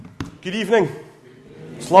Good evening.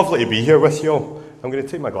 It's lovely to be here with you all. I'm going to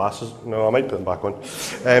take my glasses. No, I might put them back on.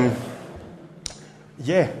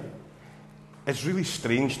 It's really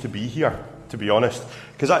strange to be here, to be honest.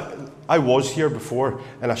 Because I was here before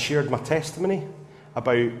and I shared my testimony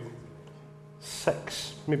about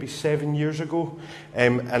 6, maybe 7 years ago.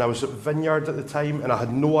 And I was at Vineyard at the time and I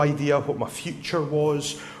had no idea what my future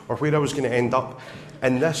was or where I was going to end up.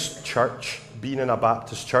 And this church, being in a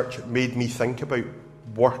Baptist church, made me think about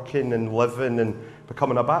working and living and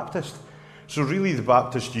becoming a Baptist. So really the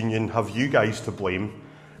Baptist Union have you guys to blame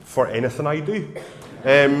for anything I do.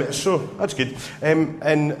 So that's good.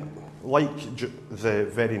 And like the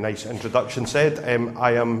very nice introduction said,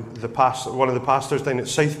 I am one of the pastors down at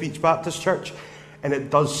South Beach Baptist Church, and it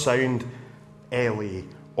does sound LA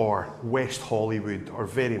or West Hollywood or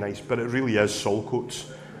very nice, but it really is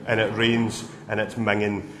Saltcoats, and it rains and it's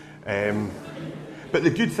minging. But the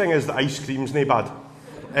good thing is the ice cream's nae bad.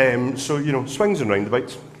 So, swings and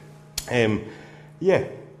roundabouts.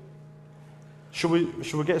 Shall we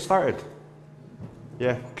get started?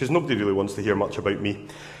 Yeah, because nobody really wants to hear much about me.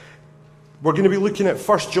 We're going to be looking at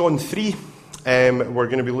 1 John 3. We're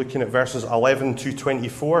going to be looking at verses 11 to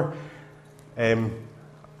 24.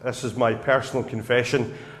 This is my personal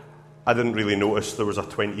confession. I didn't really notice there was a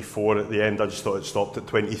 24 at the end. I just thought it stopped at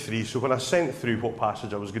 23. So when I sent through what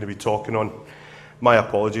passage I was going to be talking on, my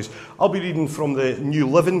apologies. I'll be reading from the New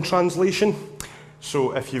Living Translation.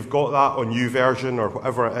 So if you've got that on YouVersion or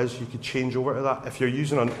whatever it is, you could change over to that. If you're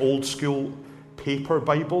using an old school paper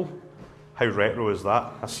Bible, how retro is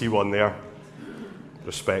that? I see one there.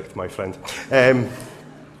 Respect, my friend.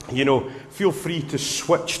 Feel free to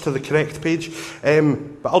switch to the correct page.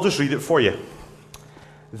 But I'll just read it for you.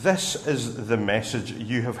 This is the message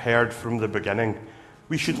you have heard from the beginning.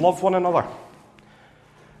 We should love one another.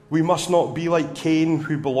 We must not be like Cain,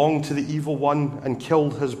 who belonged to the evil one and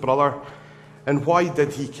killed his brother. And why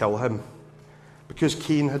did he kill him? Because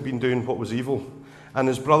Cain had been doing what was evil, and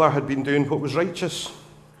his brother had been doing what was righteous.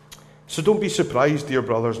 So don't be surprised, dear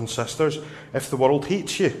brothers and sisters, if the world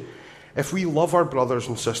hates you. If we love our brothers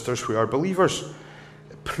and sisters who are believers,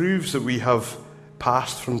 it proves that we have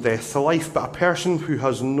passed from death to life. But a person who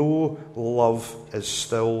has no love is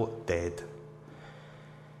still dead.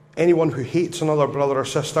 Anyone who hates another brother or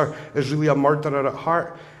sister is really a murderer at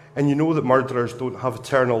heart, and you know that murderers don't have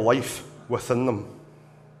eternal life within them.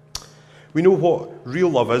 We know what real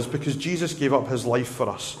love is because Jesus gave up his life for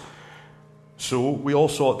us. So we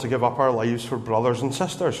also ought to give up our lives for brothers and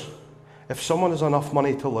sisters. If someone has enough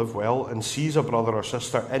money to live well and sees a brother or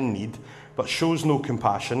sister in need but shows no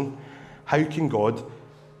compassion, how can God's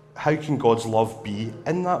love be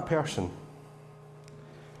in that person?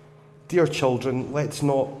 Dear children, let's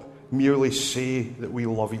not merely say that we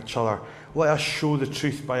love each other. Let us show the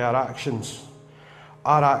truth by our actions.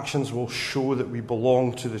 Our actions will show that we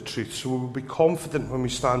belong to the truth. So we will be confident when we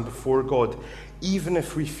stand before God, even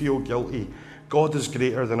if we feel guilty. God is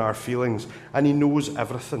greater than our feelings, and he knows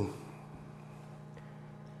everything.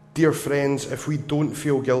 Dear friends, if we don't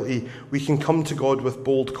feel guilty, we can come to God with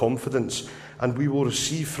bold confidence, and we will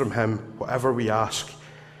receive from him whatever we ask,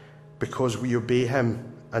 because we obey him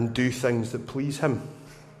and do things that please him.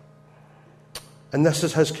 And this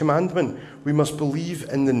is his commandment. We must believe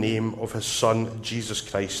in the name of his Son, Jesus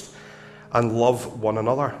Christ, and love one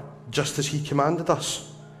another, just as he commanded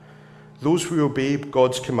us. Those who obey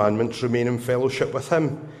God's commandments remain in fellowship with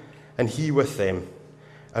him, and he with them.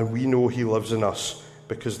 And we know he lives in us,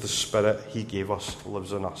 because the Spirit he gave us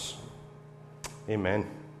lives in us. Amen.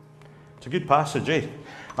 It's a good passage, eh?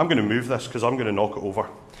 I'm going to move this because I'm going to knock it over.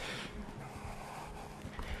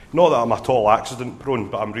 Not that I'm at all accident prone,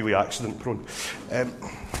 but I'm really accident prone. There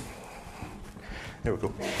we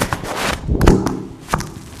go.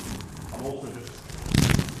 I'm also just...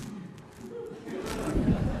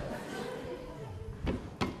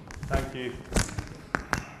 Thank you.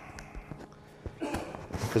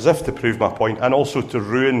 As if to prove my point, and also to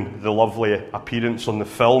ruin the lovely appearance on the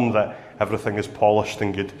film that everything is polished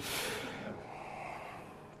and good.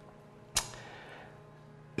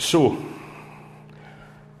 So,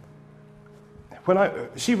 when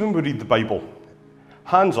we read the Bible,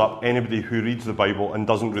 hands up anybody who reads the Bible and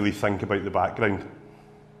doesn't really think about the background.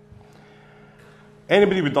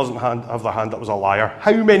 Anybody who doesn't have their hand up was a liar.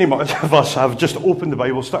 How many of us have just opened the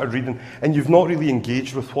Bible, started reading, and you've not really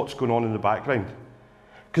engaged with what's going on in the background?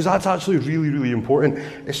 Because that's actually really, really important,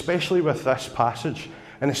 especially with this passage,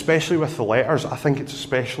 and especially with the letters. I think it's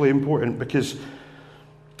especially important because,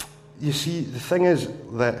 you see, the thing is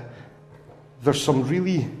that there's some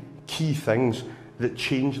really key things that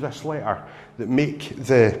change this letter, that make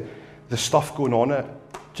the stuff going on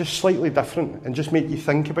just slightly different and just make you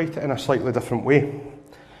think about it in a slightly different way.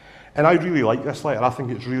 And I really like this letter. I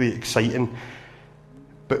think it's really exciting.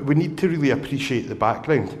 But we need to really appreciate the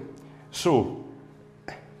background. So,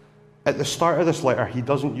 at the start of this letter, he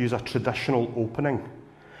doesn't use a traditional opening.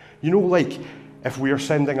 You know, like, if we're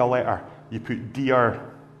sending a letter, you put Dear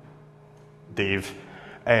Dave,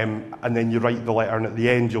 and then you write the letter, and at the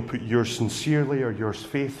end you'll put yours sincerely or yours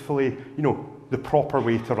faithfully, you know, the proper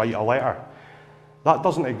way to write a letter. That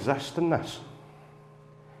doesn't exist in this.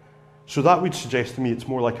 So that would suggest to me it's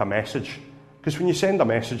more like a message. Because when you send a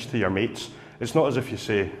message to your mates, it's not as if you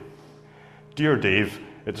say, Dear Dave,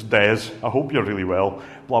 it's Des, I hope you're really well,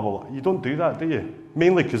 blah, blah, blah. You don't do that, do you?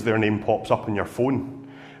 Mainly because their name pops up on your phone.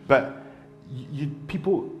 But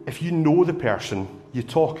people, if you know the person, you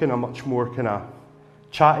talk in a much more kind of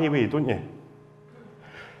chatty way, don't you?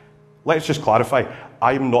 Let's just clarify,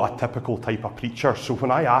 I'm not a typical type of preacher, so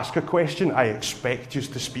when I ask a question, I expect you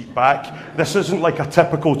to speak back. This isn't like a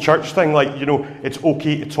typical church thing, like, you know, it's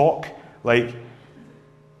okay to talk. Like,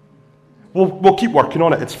 we'll keep working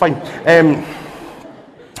on it, it's fine.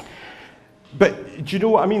 But do you know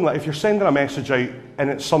what I mean? Like, if you're sending a message out and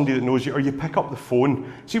it's somebody that knows you, or you pick up the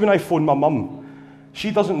phone. See, when I phone my mum, she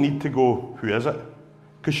doesn't need to go, who is it?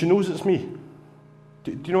 Because she knows it's me.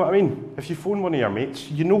 Do you know what I mean? If you phone one of your mates,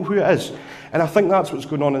 you know who it is. And I think that's what's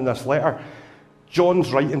going on in this letter.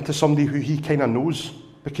 John's writing to somebody who he kind of knows,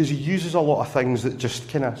 because he uses a lot of things that just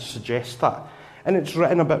kind of suggest that. And it's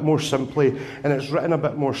written a bit more simply, and it's written a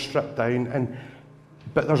bit more stripped down,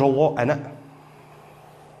 but there's a lot in it.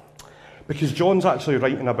 Because John's actually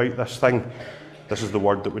writing about this thing, this is the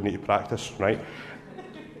word that we need to practice, right?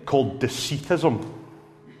 Called deceitism,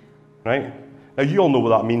 right? Now, you all know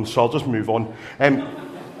what that means, so I'll just move on.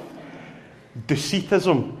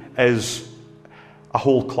 Deceitism is a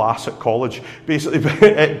whole class at college. Basically,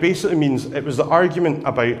 it basically means it was the argument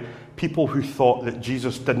about people who thought that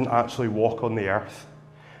Jesus didn't actually walk on the earth.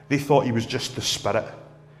 They thought he was just the Spirit.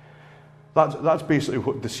 That's basically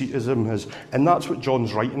what deceitism is. And that's what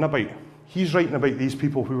John's writing about. He's writing about these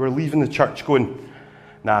people who were leaving the church going,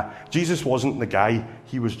 nah, Jesus wasn't the guy,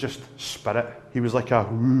 he was just Spirit. He was like a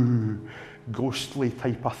ghostly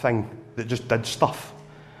type of thing that just did stuff.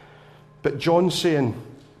 But John's saying,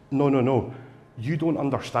 no, you don't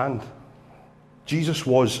understand. Jesus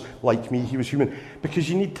was like me, he was human. Because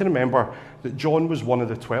you need to remember that John was one of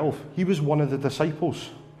the 12. He was one of the disciples.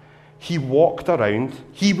 He walked around.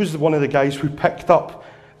 He was one of the guys who picked up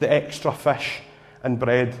the extra fish and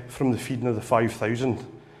bread from the feeding of the 5,000.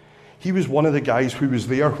 He was one of the guys who was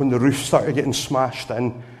there when the roof started getting smashed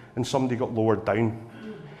in and somebody got lowered down.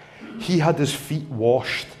 He had his feet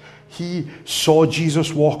washed. He saw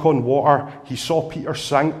Jesus walk on water. He saw Peter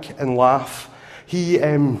sink and laugh. He's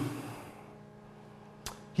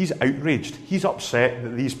outraged. He's upset that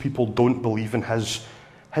these people don't believe in his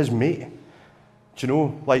mate. Do you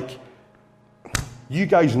know, like, you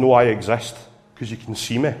guys know I exist because you can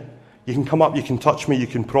see me. You can come up, you can touch me, you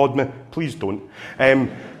can prod me. Please don't.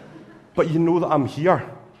 But you know that I'm here.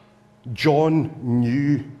 John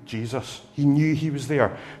knew Jesus. He knew he was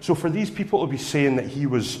there. So for these people to be saying that he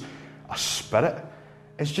was a spirit,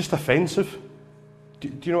 it's just offensive. Do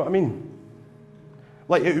you know what I mean?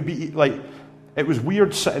 Like, it would be like, it was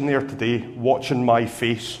weird sitting there today watching my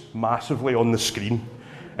face massively on the screen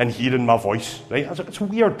and hearing my voice, right? I was like, it's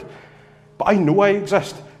weird. But I know I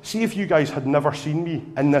exist. See, if you guys had never seen me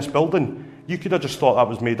in this building, you could have just thought that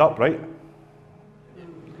was made up, right?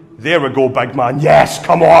 There we go, big man. Yes,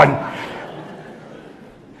 come on.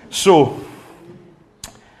 So,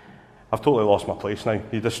 I've totally lost my place now.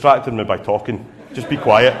 You distracted me by talking. Just be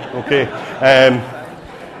quiet, okay?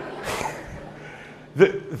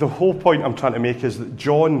 The whole point I'm trying to make is that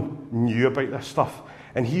John knew about this stuff.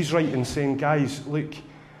 And he's writing saying, guys, look,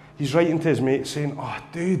 he's writing to his mate saying, oh,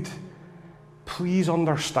 dude, please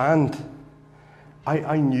understand.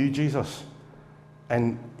 I knew Jesus.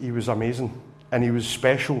 And he was amazing. And he was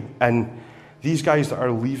special. And these guys that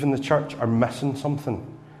are leaving the church are missing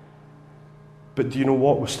something. But do you know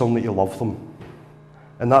what? We still need to love them.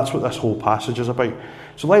 And that's what this whole passage is about.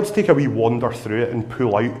 So let's take a wee wander through it and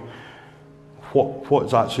pull out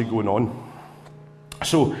what's actually going on.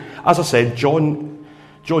 So, as I said, John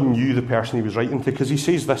knew the person he was writing to, because he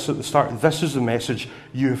says this at the start: this is the message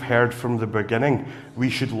you have heard from the beginning. We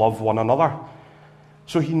should love one another.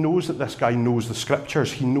 So he knows that this guy knows the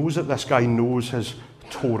scriptures. He knows that this guy knows his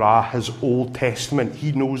Torah, his Old Testament.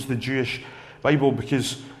 He knows the Jewish Bible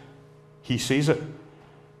because he says it.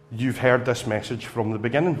 You've heard this message from the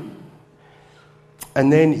beginning.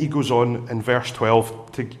 And then he goes on in verse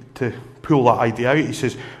 12 to pull that idea out. He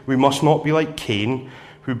says, we must not be like Cain,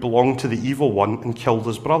 who belonged to the evil one and killed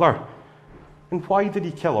his brother. And why did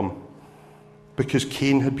he kill him? Because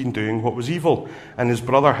Cain had been doing what was evil, and his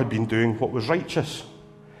brother had been doing what was righteous.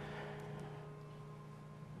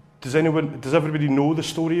 Does everybody know the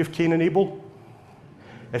story of Cain and Abel?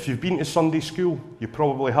 If you've been to Sunday school, you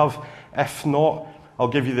probably have. If not, I'll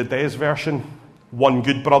give you the Des version. One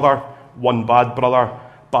good brother, one bad brother.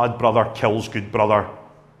 Bad brother kills good brother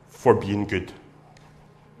for being good.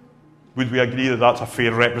 Would we agree that that's a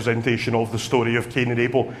fair representation of the story of Cain and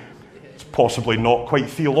Abel? It's possibly not quite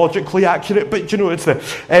theologically accurate, but it's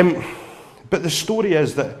the... but the story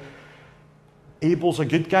is that Abel's a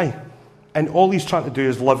good guy, and all he's trying to do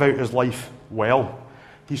is live out his life well.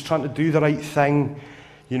 He's trying to do the right thing.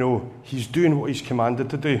 He's doing what he's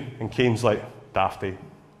commanded to do. And Cain's like, dafty.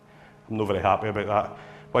 I'm not very happy about that.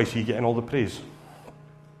 Why is he getting all the praise?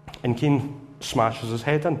 And Cain smashes his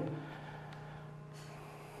head in.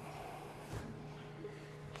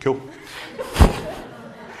 Cool.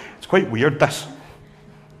 It's quite weird, this.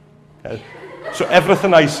 So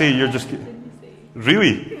everything I say, you're just...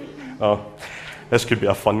 Really? Oh, this could be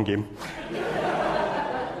a fun game.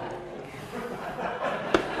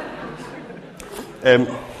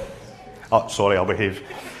 Sorry, I'll behave.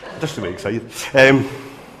 Just to be excited.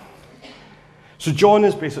 So John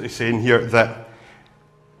is basically saying here that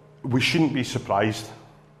we shouldn't be surprised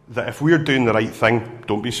that if we're doing the right thing,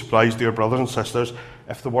 don't be surprised, dear brothers and sisters,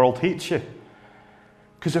 if the world hates you.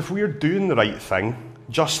 Because if we're doing the right thing,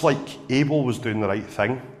 just like Abel was doing the right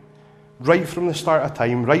thing, right from the start of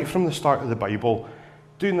time, right from the start of the Bible,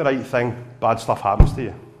 doing the right thing, bad stuff happens to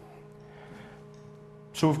you.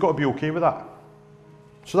 So we've got to be okay with that.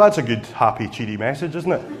 So that's a good, happy, cheery message,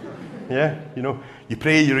 isn't it? Yeah, you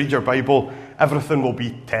pray, you read your Bible, everything will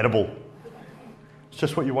be terrible. It's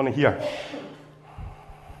just what you want to hear.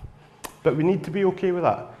 But we need to be okay with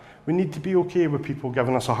that. We need to be okay with people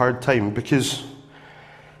giving us a hard time, because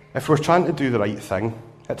if we're trying to do the right thing,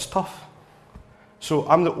 it's tough. So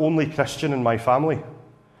I'm the only Christian in my family.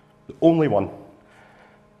 The only one.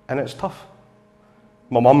 And it's tough.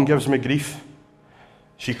 My mum gives me grief.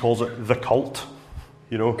 She calls it the cult.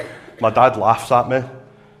 My dad laughs at me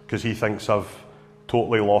because he thinks I've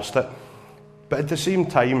totally lost it. But at the same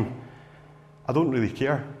time, I don't really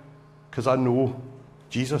care, because I know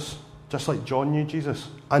Jesus, just like John knew Jesus.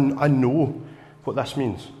 I know what this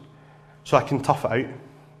means, so I can tough it out.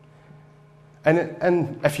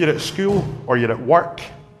 And if you're at school or you're at work,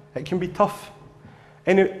 it can be tough.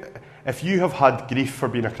 And if you have had grief for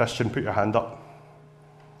being a Christian, put your hand up.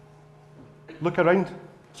 Look around.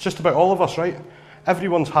 It's just about all of us, right?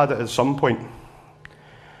 Everyone's had it at some point.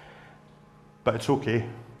 But it's okay,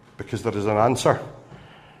 because there is an answer.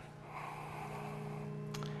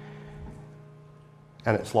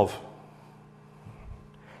 And it's love.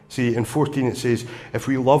 See, in 14 it says, if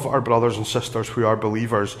we love our brothers and sisters who are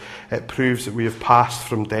believers, it proves that we have passed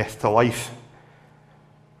from death to life.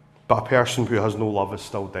 But a person who has no love is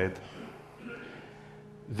still dead.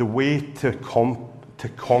 The way to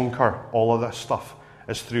conquer all of this stuff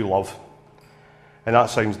is through love. And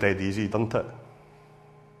that sounds dead easy, doesn't it?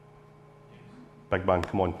 Big man,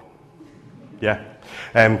 come on. Yeah.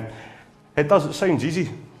 It does, it sounds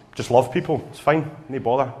easy. Just love people, it's fine, no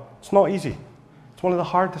bother. It's not easy. It's one of the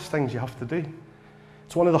hardest things you have to do.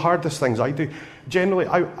 It's one of the hardest things I do. Generally,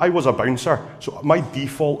 I was a bouncer, so my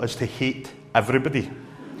default is to hate everybody,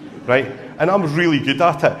 right? And I'm really good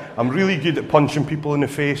at it. I'm really good at punching people in the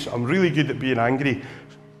face. I'm really good at being angry.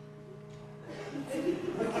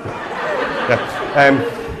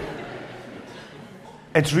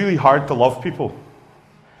 It's really hard to love people,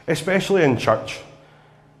 especially in church.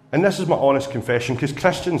 And this is my honest confession, because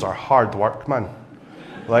Christians are hard work, man.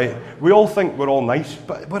 Like, we all think we're all nice,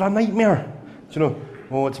 but we're a nightmare.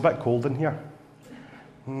 Oh, it's a bit cold in here.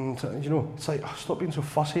 It's like, oh, stop being so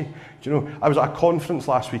fussy. I was at a conference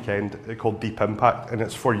last weekend called Deep Impact, and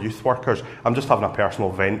it's for youth workers. I'm just having a personal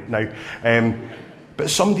vent now. But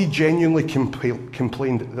somebody genuinely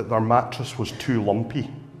complained that their mattress was too lumpy.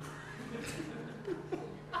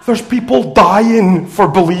 There's people dying for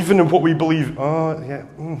believing in what we believe. Oh, yeah.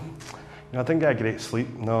 I didn't get a great sleep.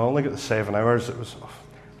 No, I only got the 7 hours. It was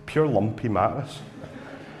pure lumpy mattress.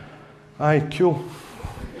 Aye, cool.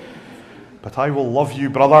 But I will love you,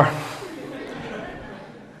 brother.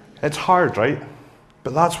 It's hard, right?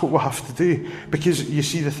 But that's what we have to do. Because, you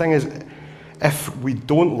see, the thing is, if we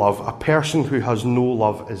don't love, a person who has no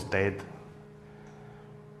love is dead.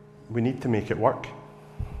 We need to make it work.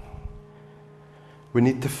 We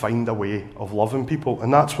need to find a way of loving people.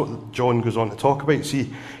 And that's what John goes on to talk about. See,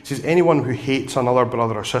 he says, anyone who hates another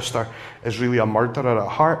brother or sister is really a murderer at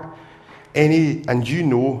heart. And you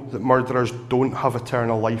know that murderers don't have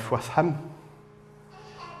eternal life with him.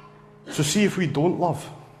 So see, if we don't love,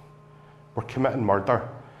 we're committing murder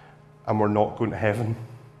and we're not going to heaven.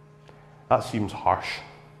 That seems harsh.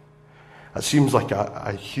 That seems like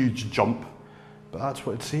a huge jump, but that's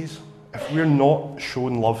what it says. If we're not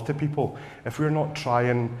showing love to people, if we're not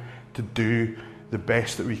trying to do the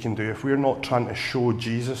best that we can do, if we're not trying to show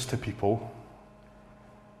Jesus to people,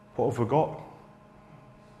 what have we got?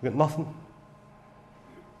 We've got nothing.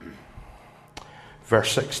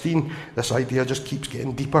 Verse 16, this idea just keeps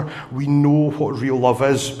getting deeper. We know what real love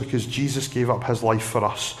is because Jesus gave up his life for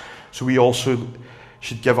us. So we also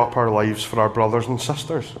should give up our lives for our brothers and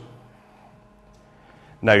sisters.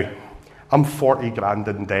 Now, I'm 40 grand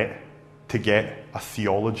in debt to get a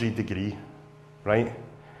theology degree, right?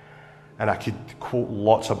 And I could quote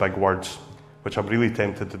lots of big words, which I'm really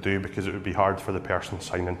tempted to do because it would be hard for the person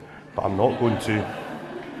signing. But I'm not going to.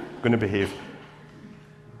 I'm going to behave.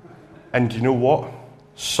 And do you know what?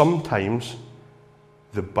 Sometimes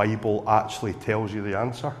the Bible actually tells you the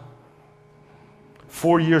answer.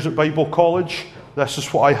 4 years at Bible college, this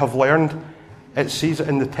is what I have learned. It says it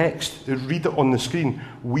in the text. Read it on the screen.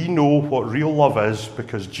 We know what real love is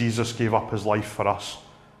because Jesus gave up his life for us.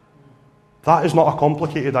 That is not a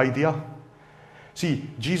complicated idea. See,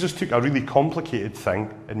 Jesus took a really complicated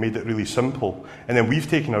thing and made it really simple. And then we've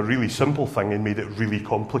taken a really simple thing and made it really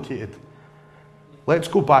complicated. Let's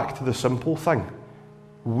go back to the simple thing.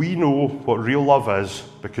 We know what real love is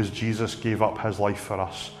because Jesus gave up his life for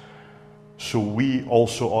us. So we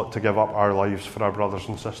also ought to give up our lives for our brothers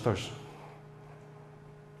and sisters.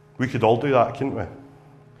 We could all do that, couldn't we?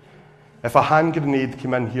 If a hand grenade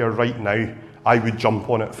came in here right now, I would jump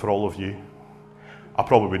on it for all of you. I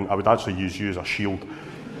probably wouldn't. I would actually use you as a shield.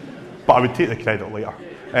 But I would take the credit later.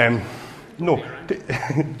 No. Do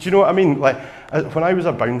you know what I mean? Like, when I was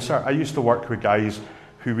a bouncer, I used to work with guys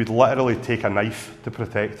who would literally take a knife to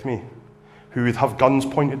protect me, who would have guns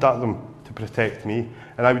pointed at them to protect me,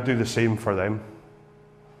 and I would do the same for them.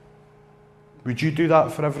 Would you do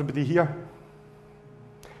that for everybody here?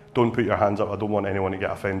 Don't put your hands up. I don't want anyone to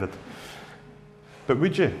get offended. But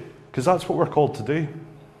would you? Because that's what we're called to do.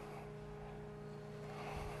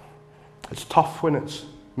 It's tough when it's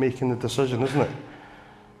making the decision, isn't it?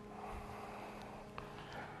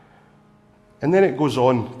 And then it goes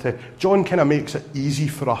on to, John kind of makes it easy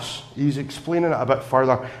for us. He's explaining it a bit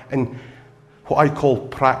further in what I call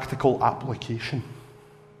practical application.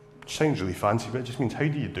 Which sounds really fancy, but it just means how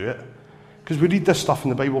do you do it? Because we read this stuff in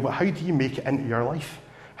the Bible, but how do you make it into your life?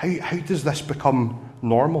 How does this become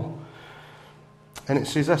normal? And it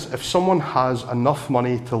says this: if someone has enough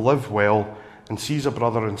money to live well and sees a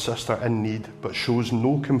brother and sister in need but shows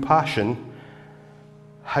no compassion,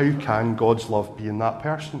 how can God's love be in that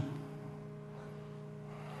person?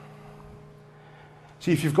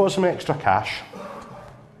 See, if you've got some extra cash,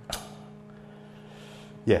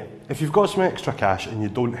 if you've got some extra cash and you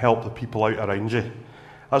don't help the people out around you,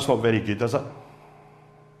 that's not very good, is it?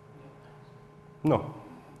 No.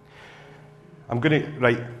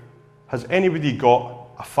 Has anybody got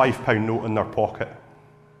a £5 note in their pocket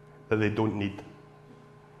that they don't need?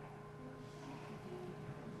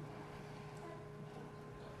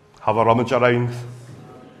 Have a rummage around.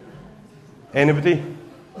 Anybody?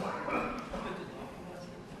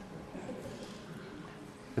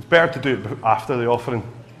 It's better to do it after the offering.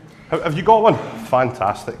 Have you got one?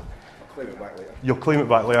 Fantastic. I'll claim it back later. You'll claim it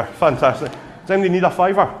back later. Fantastic. Does anybody need a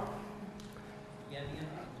fiver?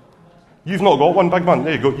 You've not got one, big man.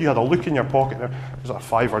 There you go. You had a look in your pocket there. There's a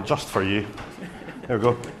fiver just for you. There we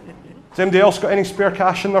go. Has anybody else got any spare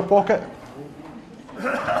cash in their pocket?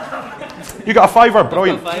 You got a fiver?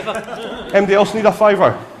 Brilliant. Anybody else need a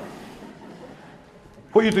fiver?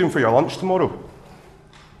 What are you doing for your lunch tomorrow?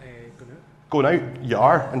 Going out? You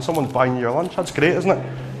are, and someone's buying you your lunch. That's great, isn't it?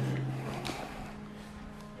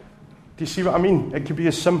 Do you see what I mean? It could be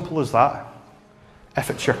as simple as that,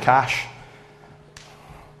 if it's your cash.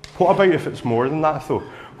 What about if it's more than that, though?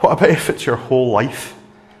 What about if it's your whole life?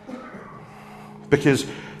 Because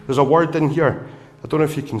there's a word in here, I don't know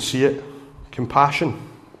if you can see it, compassion.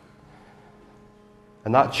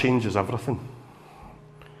 And that changes everything.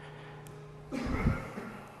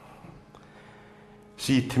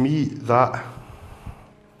 See, to me,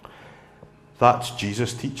 that's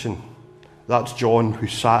Jesus teaching. That's John who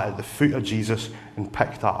sat at the foot of Jesus and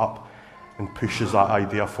picked that up and pushes that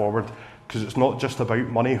idea forward. Because it's not just about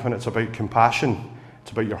money when it's about compassion.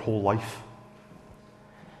 It's about your whole life.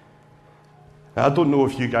 Now, I don't know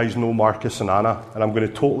if you guys know Marcus and Anna, and I'm going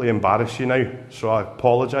to totally embarrass you now, so I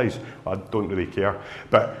apologise. I don't really care,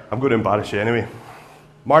 but I'm going to embarrass you anyway.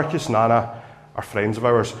 Marcus and Anna are friends of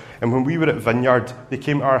ours. And when we were at Vineyard, they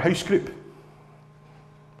came to our house group.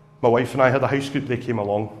 My wife and I had a house group, they came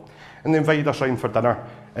along. And they invited us round for dinner,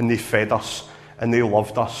 and they fed us, and they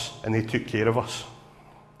loved us, and they took care of us.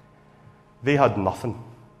 They had nothing.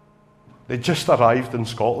 They just arrived in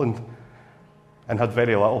Scotland and had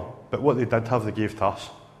very little. But what they did have, they gave to us.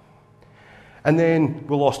 And then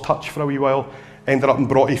we lost touch for a wee while, ended up in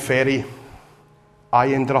Broughty Ferry.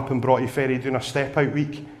 I ended up in Broughty Ferry doing a step-out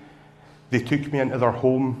week. They took me into their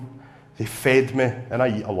home. They fed me, and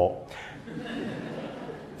I eat a lot.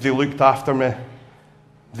 They looked after me.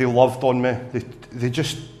 They loved on me. They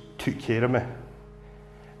just took care of me.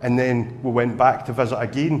 And then we went back to visit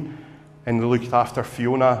again, and they looked after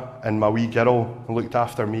Fiona and my wee girl, and looked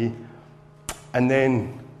after me. And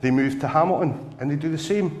then they moved to Hamilton, and they do the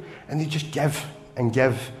same. And they just give and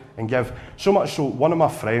give and give. So much so, one of my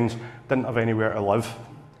friends didn't have anywhere to live.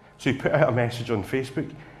 So he put out a message on Facebook,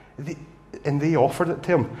 and they offered it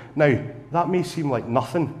to him. Now, that may seem like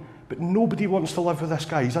nothing, but nobody wants to live with this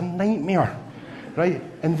guy. He's a nightmare, right?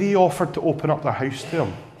 And they offered to open up their house to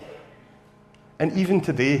him. And even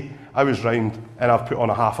today, I was round, and I've put on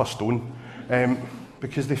a half a stone,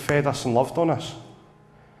 because they fed us and loved on us.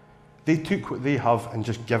 They took what they have and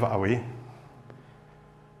just give it away.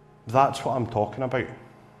 That's what I'm talking about.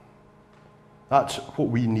 That's what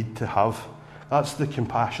we need to have. That's the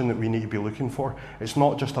compassion that we need to be looking for. It's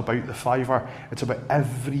not just about the fiver. It's about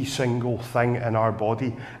every single thing in our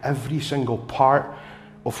body, every single part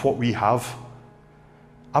of what we have.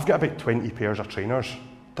 I've got about 20 pairs of trainers.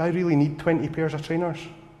 Do I really need 20 pairs of trainers?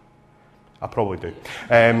 I probably do.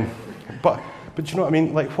 But you know what I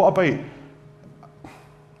mean? Like, what about,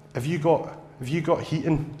 have you got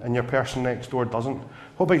heating and your person next door doesn't?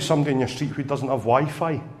 What about somebody in your street who doesn't have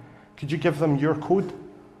Wi-Fi? Could you give them your code?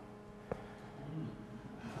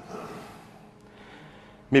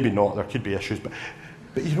 Maybe not, there could be issues, but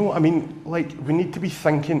you know what I mean? Like, we need to be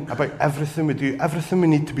thinking about everything we do. Everything we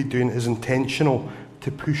need to be doing is intentional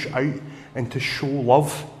to push out and to show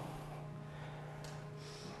love.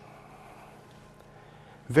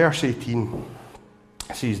 Verse 18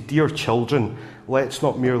 says, "Dear children, let's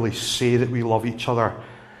not merely say that we love each other.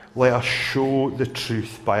 Let us show the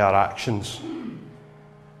truth by our actions."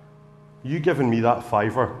 You giving me that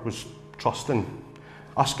fiver was trusting.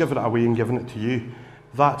 Us giving it away and giving it to you,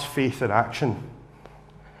 that's faith in action.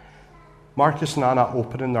 Marcus and Anna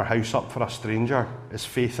opening their house up for a stranger is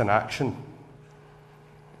faith in action.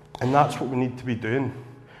 And that's what we need to be doing.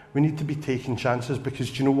 We need to be taking chances,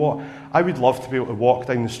 because do you know what? I would love to be able to walk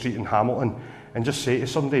down the street in Hamilton and just say to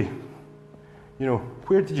somebody, you know,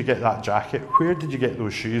 where did you get that jacket? Where did you get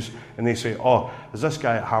those shoes? And they say, oh, there's this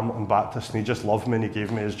guy at Hamilton Baptist and he just loved me and he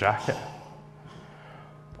gave me his jacket.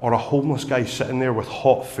 Or a homeless guy sitting there with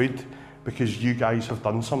hot food because you guys have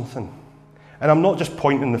done something. And I'm not just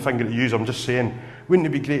pointing the finger at you, I'm just saying, wouldn't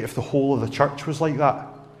it be great if the whole of the church was like that?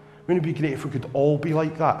 Wouldn't it be great if we could all be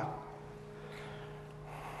like that?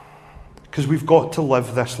 Because we've got to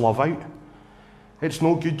live this love out. It's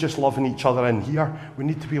no good just loving each other in here. We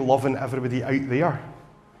need to be loving everybody out there.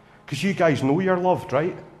 Because you guys know you're loved,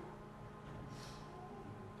 right?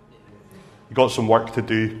 You got some work to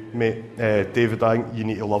do, mate. David, I think you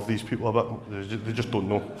need to love these people a bit. They just don't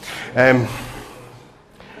know.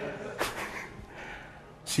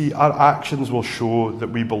 See, our actions will show that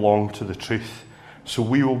we belong to the truth. So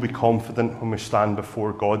we will be confident when we stand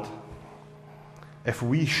before God. If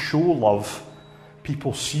we show love,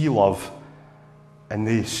 people see love, and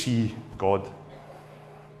they see God.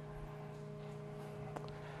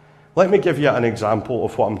 Let me give you an example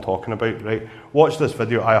of what I'm talking about, right? Watch this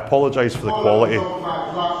video. I apologise for the quality. Okay,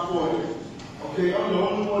 I'm the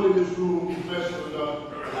only one in this room who's professional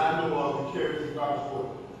enough that I know of to carry the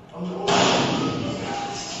gospel. I'm the only one.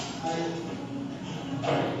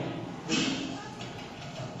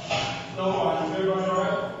 No, is everybody all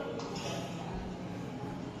right?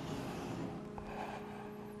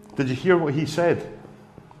 Did you hear what he said?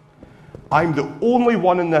 I'm the only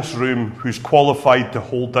one in this room who's qualified to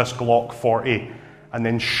hold this Glock 40, and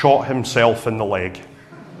then shot himself in the leg.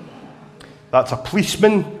 That's a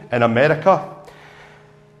policeman in America.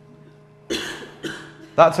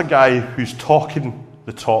 That's a guy who's talking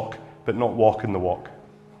the talk, but not walking the walk.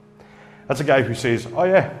 That's a guy who says, oh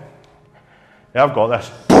yeah, I've got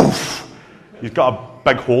this. Poof! He's got a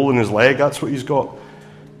big hole in his leg, that's what he's got.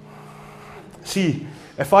 See,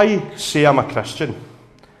 if I say I'm a Christian,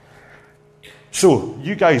 so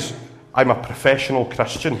you guys, I'm a professional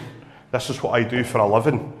Christian. This is what I do for a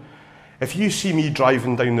living. If you see me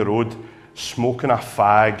driving down the road, smoking a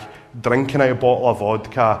fag, drinking out a bottle of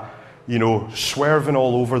vodka, you know, swerving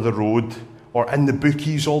all over the road, or in the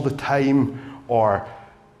bookies all the time, or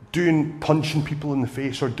punching people in the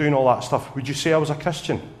face or doing all that stuff, would you say I was a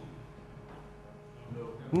Christian?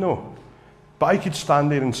 No. But I could stand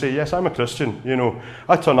there and say, yes, I'm a Christian. You know,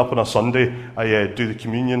 I turn up on a Sunday, I do the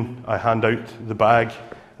communion, I hand out the bag.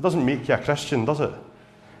 It doesn't make you a Christian, does it?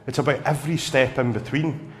 It's about every step in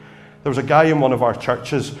between. There was a guy in one of our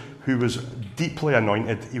churches who was deeply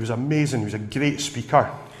anointed. He was amazing. He was a great speaker.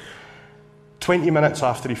 20 minutes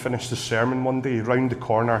after he finished his sermon one day, round the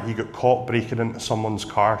corner, he got caught breaking into someone's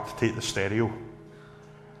car to take the stereo.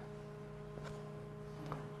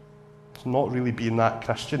 It's not really being that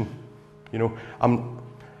Christian. You know,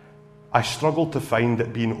 I struggle to find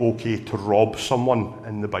it being okay to rob someone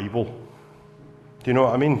in the Bible. Do you know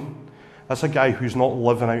what I mean? That's a guy who's not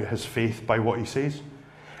living out his faith by what he says.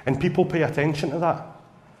 And people pay attention to that.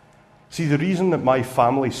 See, the reason that my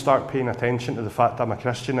family start paying attention to the fact I'm a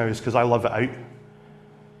Christian now is because I live it out.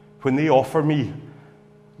 When they offer me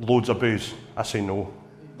loads of booze, I say no.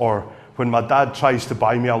 Or when my dad tries to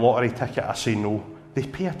buy me a lottery ticket, I say no. They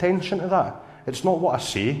pay attention to that. It's not what I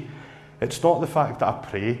say. It's not the fact that I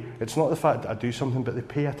pray. It's not the fact that I do something, but they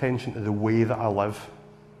pay attention to the way that I live.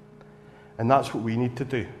 And that's what we need to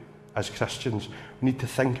do as Christians. We need to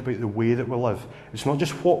think about the way that we live. It's not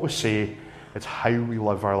just what we say, it's how we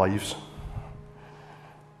live our lives.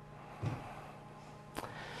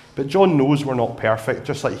 But John knows we're not perfect,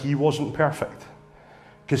 just like he wasn't perfect.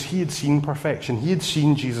 Because he had seen perfection. He had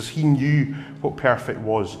seen Jesus. He knew what perfect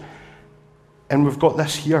was. And we've got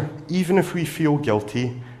this here. Even if we feel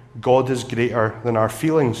guilty, God is greater than our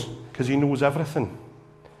feelings, because he knows everything.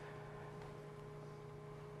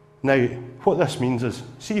 Now, what this means is,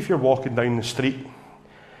 see if you're walking down the street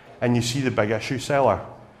and you see the big issue seller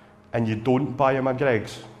and you don't buy him a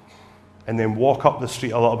Greggs, and then walk up the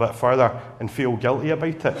street a little bit further and feel guilty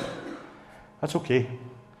about it. That's okay.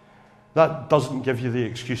 That doesn't give you the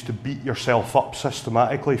excuse to beat yourself up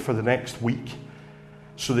systematically for the next week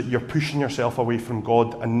so that you're pushing yourself away from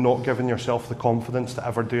God and not giving yourself the confidence to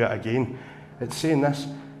ever do it again. It's saying this,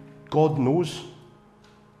 God knows.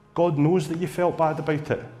 God knows that you felt bad about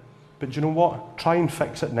it. But do you know what? Try and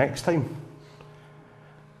fix it next time.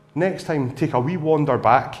 Next time, take a wee wander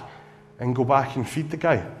back and go back and feed the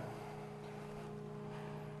guy.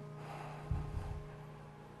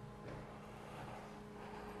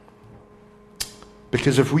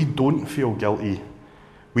 Because if we don't feel guilty,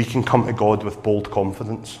 we can come to God with bold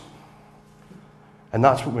confidence. And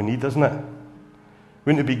that's what we need, isn't it?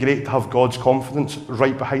 Wouldn't it be great to have God's confidence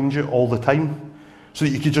right behind you all the time? So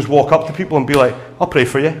that you could just walk up to people and be like, I'll pray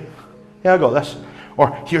for you. Yeah, I got this.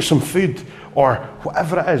 Or here's some food. Or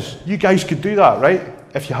whatever it is. You guys could do that, right?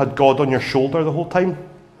 If you had God on your shoulder the whole time.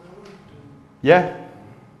 Yeah?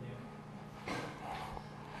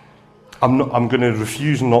 I'm going to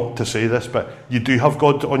refuse not to say this, but you do have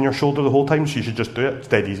God on your shoulder the whole time, so you should just do it. It's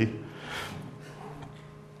dead easy.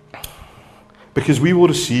 Because we will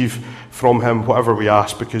receive from him whatever we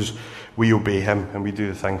ask, because we obey him and we do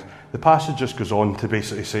the things. The passage just goes on to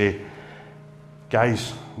basically say,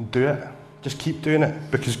 guys, do it. Just keep doing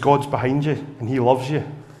it, because God's behind you and he loves you.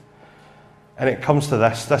 And it comes to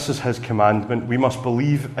this. This is his commandment. We must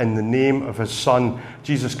believe in the name of his Son,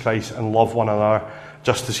 Jesus Christ, and love one another,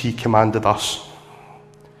 just as he commanded us.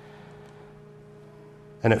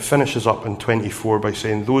 And it finishes up in 24 by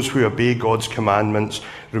saying, those who obey God's commandments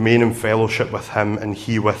remain in fellowship with him and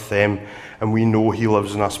he with them. And we know he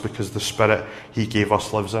lives in us because the Spirit he gave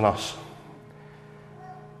us lives in us.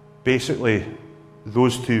 Basically,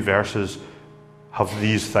 those two verses have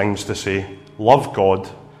these things to say. Love God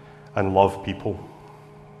and love people.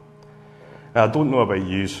 Now, I don't know about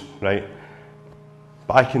yous, right?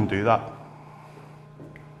 But I can do that.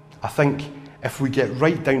 I think if we get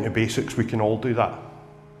right down to basics, we can all do that.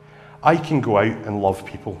 I can go out and love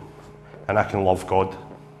people, and I can love God.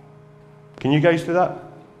 Can you guys do that?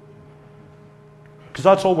 Because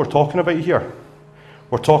that's all we're talking about here.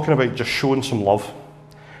 We're talking about just showing some love.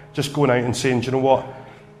 Just going out and saying, do you know what?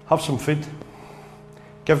 Have some food.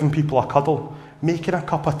 Giving people a cuddle. Making a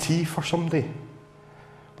cup of tea for somebody.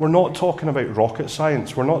 We're not talking about rocket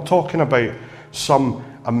science. We're not talking about some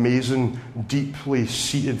amazing, deeply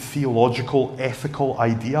seated theological, ethical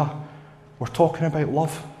idea. We're talking about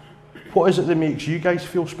love. What is it that makes you guys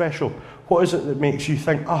feel special? What is it that makes you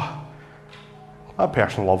think, that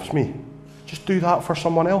person loves me? Just do that for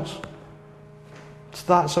someone else. It's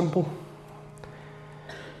that simple.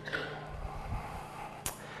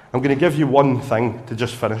 I'm going to give you one thing to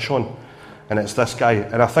just finish on, and it's this guy.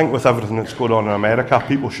 And I think with everything that's going on in America,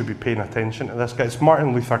 people should be paying attention to this guy. It's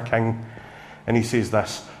Martin Luther King, and he says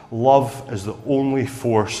this: love is the only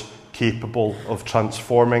force capable of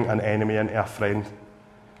transforming an enemy into a friend.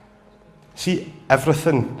 See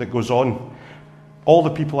everything that goes on. All the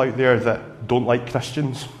people out there that don't like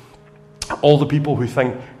Christians, all the people who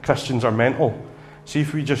think Christians are mental. See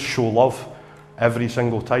if we just show love every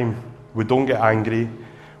single time. We don't get angry.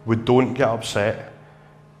 We don't get upset.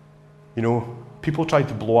 You know, people tried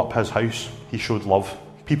to blow up his house. He showed love.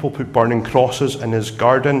 People put burning crosses in his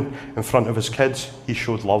garden in front of his kids. He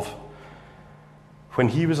showed love. When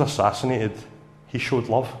he was assassinated, he showed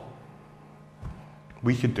love.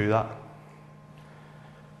 We could do that.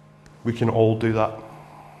 We can all do that.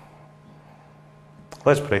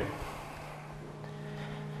 Let's pray.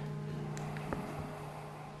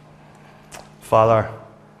 Father,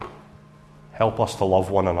 help us to love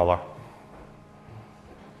one another.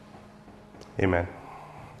 Amen.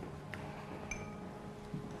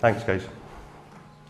 Thanks, guys.